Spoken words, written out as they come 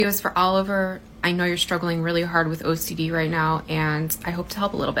Videos for Oliver. I know you're struggling really hard with OCD right now, and I hope to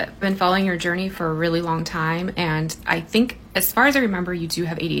help a little bit. I've been following your journey for a really long time, and I think, as far as I remember, you do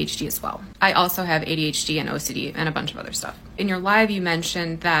have ADHD as well. I also have ADHD and OCD and a bunch of other stuff. In your live, you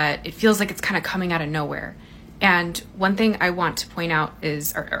mentioned that it feels like it's kind of coming out of nowhere. And one thing I want to point out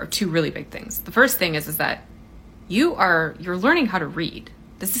is, or two really big things. The first thing is that you're learning how to read.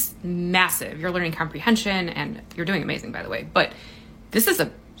 This is massive. You're learning comprehension, and you're doing amazing, by the way. But this is a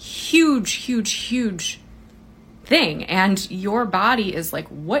huge thing. And your body is like,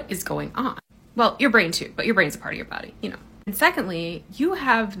 what is going on? Well, your brain too, but your brain's a part of your body, you know. And secondly, you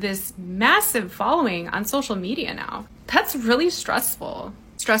have this massive following on social media now. That's really stressful.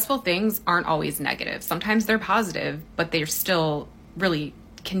 Stressful things aren't always negative. Sometimes they're positive, but they're still really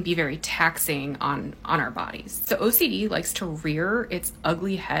can be very taxing on our bodies. So OCD likes to rear its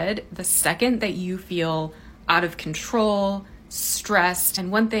ugly head the second that you feel out of control, stressed.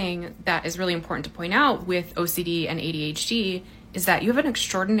 And one thing that is really important to point out with OCD and ADHD is that you have an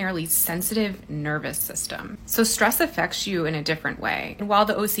extraordinarily sensitive nervous system. So stress affects you in a different way. And while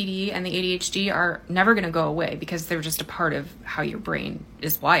the OCD and the ADHD are never going to go away because they're just a part of how your brain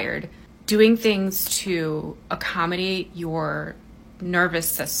is wired, doing things to accommodate your nervous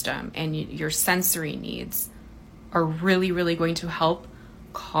system and your sensory needs are really going to help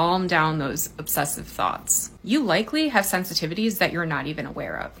calm down those obsessive thoughts. You likely have sensitivities that you're not even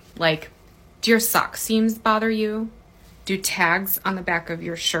aware of. Like, do your sock seams bother you? Do tags on the back of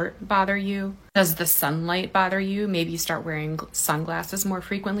your shirt bother you? Does the sunlight bother you? Maybe start wearing sunglasses more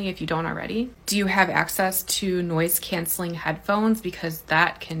frequently if you don't already. Do you have access to noise-canceling headphones? Because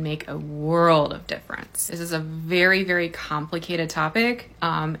that can make a world of difference. This is a very complicated topic,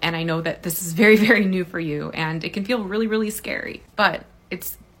 and I know that this is very new for you, and it can feel really scary, but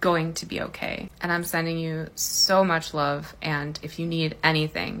it's going to be okay. And I'm sending you so much love, and if you need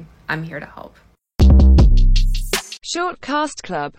anything, I'm here to help. Shortcast Club